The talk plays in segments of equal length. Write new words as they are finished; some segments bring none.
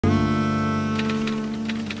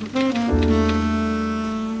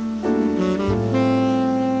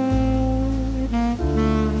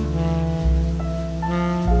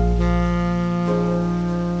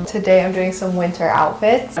today I'm doing some winter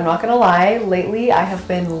outfits. I'm not gonna lie, lately I have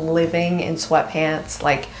been living in sweatpants,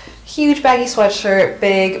 like huge baggy sweatshirt,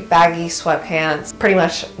 big baggy sweatpants, pretty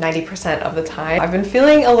much 90% of the time. I've been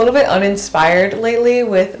feeling a little bit uninspired lately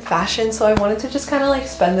with fashion, so I wanted to just kind of like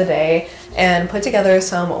spend the day and put together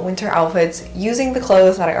some winter outfits using the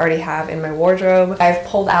clothes that I already have in my wardrobe. I've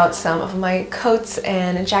pulled out some of my coats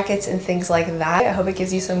and jackets and things like that. I hope it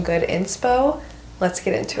gives you some good inspo. Let's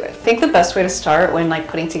get into it. I think the best way to start when like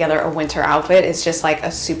putting together a winter outfit is just like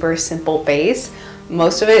a super simple base.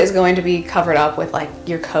 Most of it is going to be covered up with like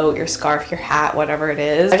your coat, your scarf, your hat, whatever it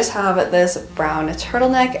is. I just have this brown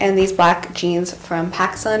turtleneck and these black jeans from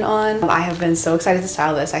PacSun on. I have been so excited to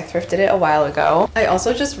style this. I thrifted it a while ago. I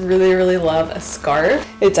also just really love a scarf.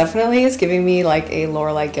 It definitely is giving me like a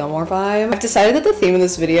Lorelai Gilmore vibe. I've decided that the theme of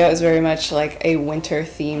this video is very much like a winter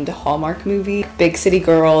themed Hallmark movie. Big city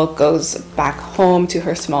girl goes back home to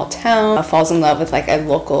her small town, falls in love with like a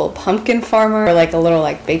local pumpkin farmer or like a little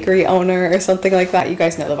like bakery owner or something like that. You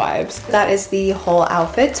guys know the vibes. That is the whole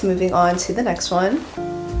outfit. Moving on to the next one.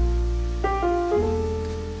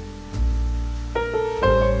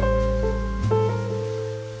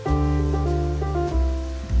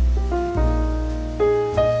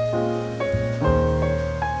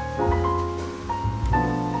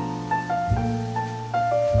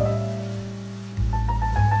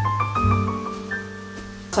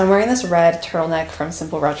 So I'm wearing this red turtleneck from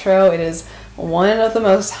Simple Retro. It is one of the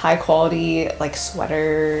most high quality like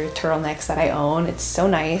sweater turtlenecks that I own. It's so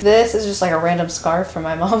nice. This is just like a random scarf from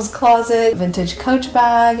my mom's closet, vintage Coach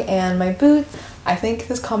bag, and my boots. I think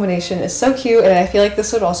this combination is so cute, and I feel like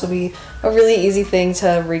this would also be a really easy thing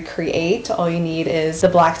to recreate. All you need is the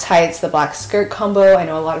black tights, the black skirt combo. I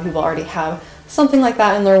know a lot of people already have something like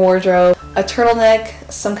that in their wardrobe. A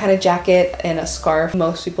turtleneck, some kind of jacket, and a scarf.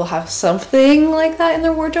 Most people have something like that in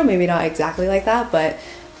their wardrobe. Maybe not exactly like that, but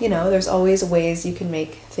you know, there's always ways you can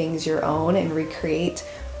make things your own and recreate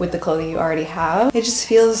with the clothing you already have. It just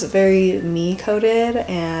feels very me coded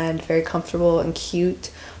and very comfortable and cute,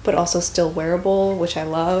 but also still wearable, which I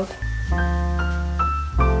love.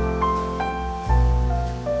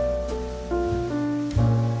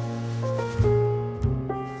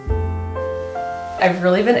 I've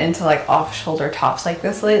really been into like off-shoulder tops like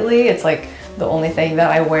this lately. It's like the only thing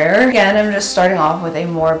that I wear. Again, I'm just starting off with a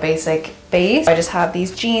more basic base. I just have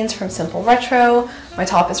these jeans from Simple Retro. My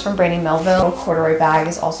top is from Brandy Melville. The corduroy bag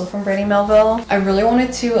is also from Brandy Melville. I really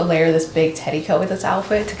wanted to layer this big teddy coat with this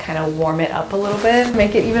outfit to kind of warm it up a little bit. To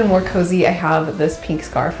make it even more cozy, I have this pink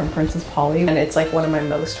scarf from Princess Polly, and it's like one of my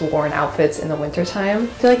most worn outfits in the winter time. I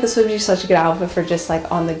feel like this would be such a good outfit for just like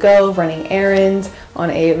on the go, running errands on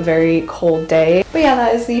a very cold day. But yeah,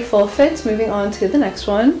 that is the full fit. Moving on to the next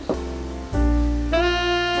one.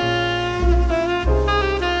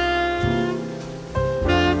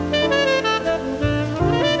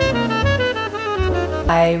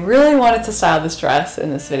 I really wanted to style this dress in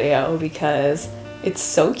this video because it's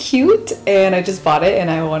so cute, and I just bought it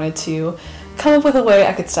and I wanted to come up with a way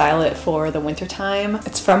I could style it for the winter time.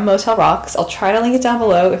 It's from Motel Rocks. I'll try to link it down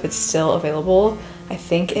below if it's still available. I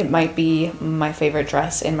think it might be my favorite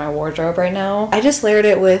dress in my wardrobe right now. I just layered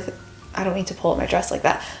it with, I don't need to pull up my dress like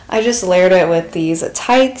that. I just layered it with these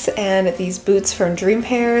tights and these boots from Dream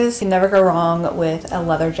Pairs. You can never go wrong with a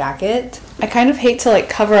leather jacket. I kind of hate to like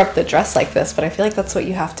cover up the dress like this, but I feel like that's what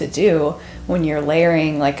you have to do when you're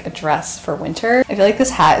layering like a dress for winter. I feel like this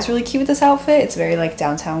hat is really cute with this outfit. It's very like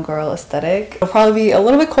downtown girl aesthetic. It'll probably be a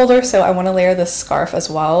little bit colder, so I want to layer this scarf as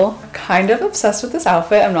well. I'm kind of obsessed with this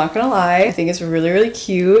outfit, I'm not gonna lie. I think it's really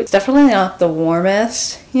cute. It's definitely not the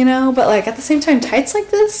warmest, you know, but like at the same time, tights like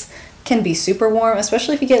this can be super warm,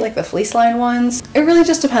 especially if you get like the fleece line ones. It really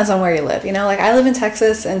just depends on where you live, you know? Like I live in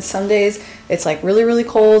Texas, and some days it's like really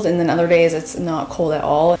cold, and then other days it's not cold at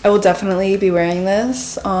all. I will definitely be wearing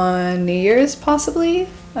this on New Year's, possibly.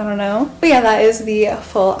 I don't know. But yeah, that is the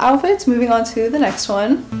full outfit. Moving on to the next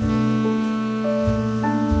one.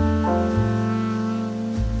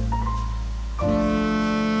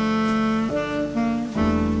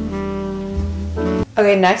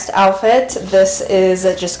 Okay, next outfit. This is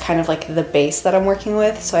just kind of like the base that I'm working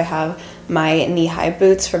with. So I have my knee-high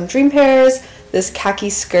boots from Dream Pairs, this khaki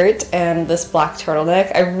skirt, and this black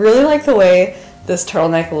turtleneck. I really like the way this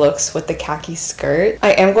turtleneck looks with the khaki skirt.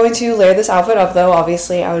 I am going to layer this outfit up though.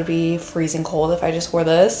 Obviously, I would be freezing cold if I just wore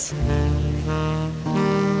this.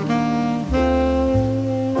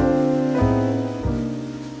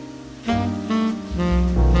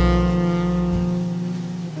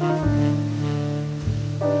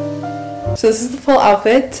 So this is the full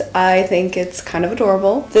outfit. I think it's kind of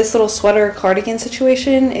adorable. This little sweater cardigan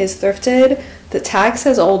situation is thrifted. The tag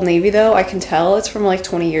says Old Navy though. I can tell it's from like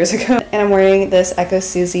 20 years ago. And I'm wearing this Echo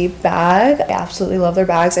Susie bag. I absolutely love their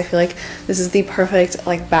bags. I feel like this is the perfect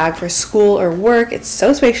like bag for school or work. It's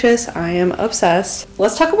so spacious. I am obsessed.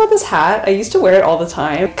 Let's talk about this hat. I used to wear it all the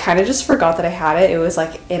time. I kind of just forgot that I had it. It was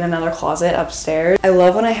like in another closet upstairs. I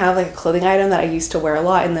love when I have like a clothing item that I used to wear a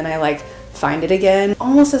lot and then I like find it again.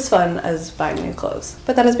 Almost as fun as buying new clothes.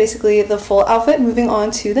 But that is basically the full outfit. Moving on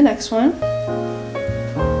to the next one.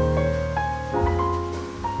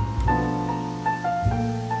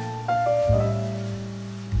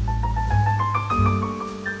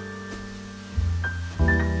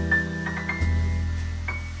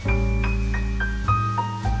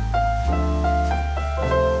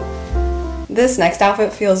 This next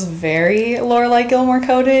outfit feels very Lorelai Gilmore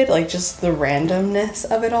coded, like just the randomness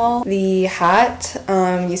of it all. The hat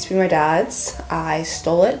used to be my dad's. I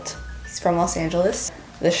stole it. He's from Los Angeles.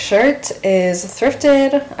 The shirt is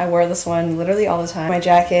thrifted. I wear this one literally all the time. My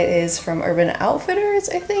jacket is from Urban Outfitters,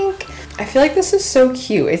 I think. I feel like this is so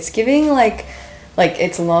cute. It's giving like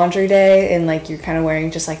it's laundry day and like you're kind of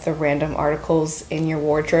wearing just like the random articles in your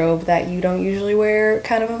wardrobe that you don't usually wear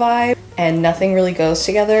kind of a vibe. And nothing really goes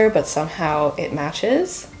together, but somehow it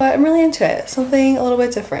matches. But I'm really into it. Something a little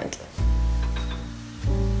bit different.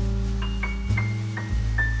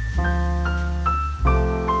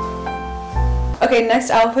 Okay,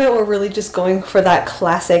 next outfit, we're really just going for that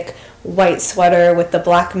classic white sweater with the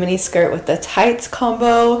black mini skirt with the tights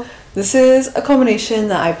combo. This is a combination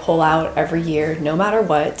that I pull out every year, no matter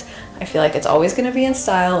what. I feel like it's always gonna be in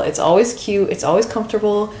style, it's always cute, it's always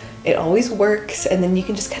comfortable, it always works, and then you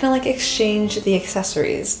can just kind of like exchange the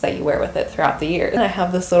accessories that you wear with it throughout the year. And I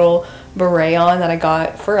have this little beret on that I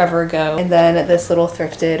got forever ago, and then this little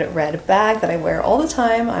thrifted red bag that I wear all the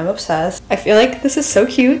time. I'm obsessed. I feel like this is so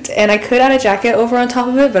cute, and I could add a jacket over on top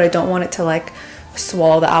of it, but I don't want it to like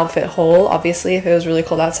swallow the outfit whole. Obviously, if it was really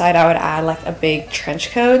cold outside, I would add like a big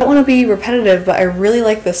trench coat. I don't want to be repetitive, but I really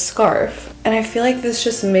like this scarf. And I feel like this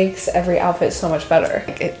just makes every outfit so much better.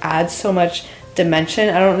 Like, it adds so much dimension.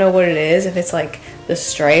 I don't know what it is, if it's like the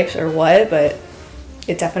stripes or what, but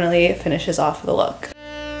it definitely finishes off the look.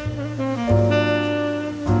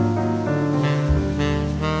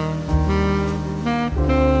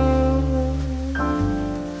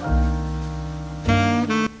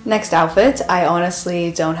 Next outfit, I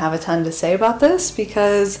honestly don't have a ton to say about this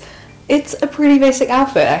because it's a pretty basic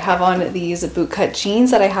outfit. I have on these bootcut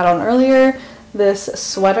jeans that I had on earlier, this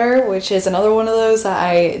sweater, which is another one of those that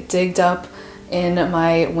I digged up in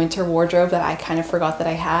my winter wardrobe that I kind of forgot that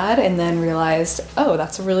I had, and then realized, oh,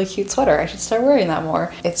 that's a really cute sweater. I should start wearing that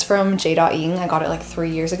more. It's from J.Ing. I got it like 3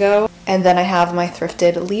 years ago. And then I have my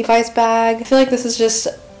thrifted Levi's bag. I feel like this is just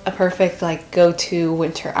a perfect like go-to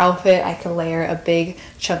winter outfit. I could layer a big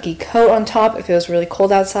chunky coat on top if it was really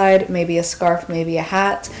cold outside, maybe a scarf, maybe a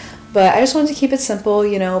hat. But I just wanted to keep it simple,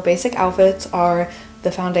 you know, basic outfits are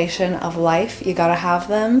the foundation of life. You gotta have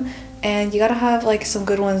them, and you gotta have like some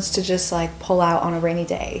good ones to just like pull out on a rainy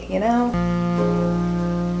day, you know?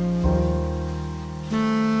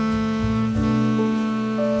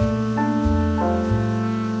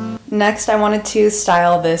 Next, I wanted to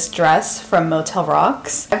style this dress from Motel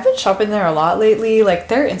Rocks. I've been shopping there a lot lately. Like,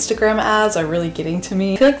 their Instagram ads are really getting to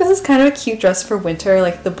me. I feel like this is kind of a cute dress for winter.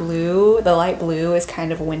 Like, the blue, the light blue is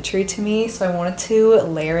kind of wintry to me, so I wanted to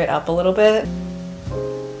layer it up a little bit.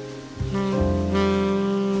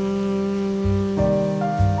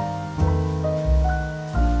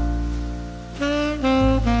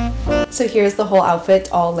 So here's the whole outfit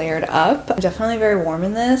all layered up. I'm definitely very warm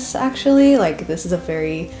in this, actually. Like, this is a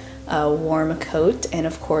very warm coat, and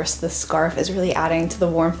of course the scarf is really adding to the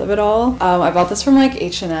warmth of it all. I bought this from like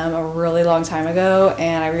H&M a really long time ago,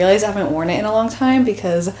 and I realized I haven't worn it in a long time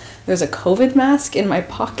because there's a COVID mask in my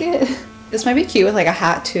pocket. This might be cute with like a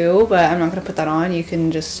hat too, but I'm not gonna put that on. You can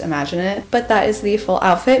just imagine it. But that is the full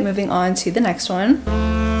outfit. Moving on to the next one.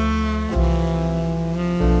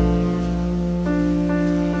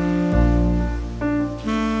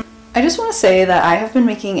 I just want to say that I have been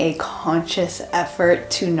making a conscious effort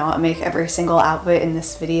to not make every single outfit in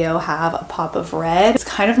this video have a pop of red. It's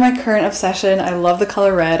kind of my current obsession. I love the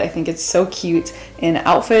color red. I think it's so cute in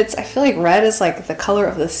outfits. I feel like red is like the color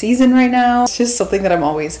of the season right now. It's just something that I'm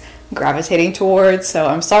always gravitating towards. So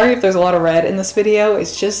I'm sorry if there's a lot of red in this video.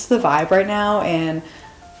 It's just the vibe right now, and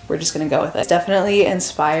we're just gonna go with it. It's definitely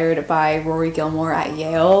inspired by Rory Gilmore at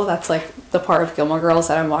Yale. That's like the part of Gilmore Girls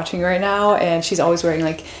that I'm watching right now, and she's always wearing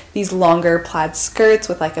like these longer plaid skirts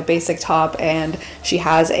with like a basic top, and she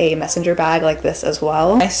has a messenger bag like this as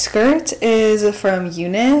well. My skirt is from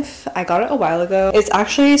Unif. I got it a while ago. It's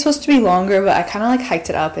actually supposed to be longer, but I kind of like hiked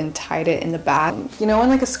it up and tied it in the back. You know when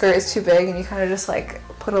like a skirt is too big and you kind of just like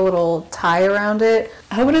put a little tie around it?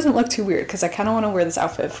 I hope it doesn't look too weird because I kind of want to wear this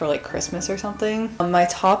outfit for like Christmas or something. My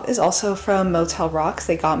top is also from Motel Rocks.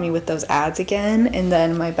 They got me with those ads again. And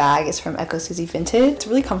then my bag is from Echo Susie Vintage. It's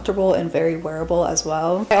really comfortable and very wearable as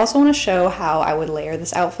well. I also want to show how I would layer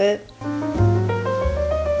this outfit.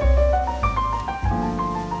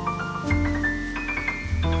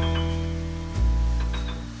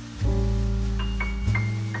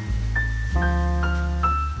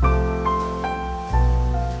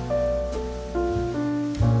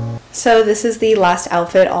 So this is the last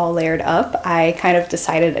outfit all layered up. I kind of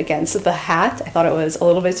decided against the hat. I thought it was a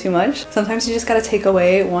little bit too much. Sometimes you just gotta take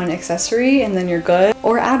away one accessory and then you're good,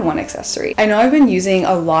 or add one accessory. I know I've been using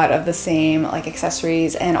a lot of the same like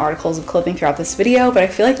accessories and articles of clothing throughout this video, but I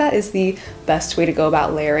feel like that is the best way to go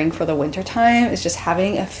about layering for the winter time, is just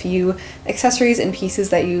having a few accessories and pieces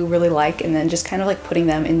that you really like and then just kind of like putting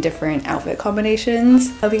them in different outfit combinations.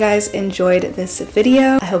 I hope you guys enjoyed this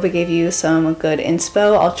video. I hope it gave you some good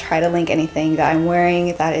inspo. I'll try to link anything that I'm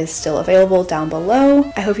wearing that is still available down below.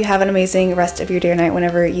 I hope you have an amazing rest of your day or night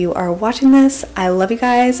whenever you are watching this. I love you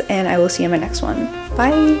guys, and I will see you in my next one.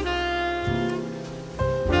 Bye!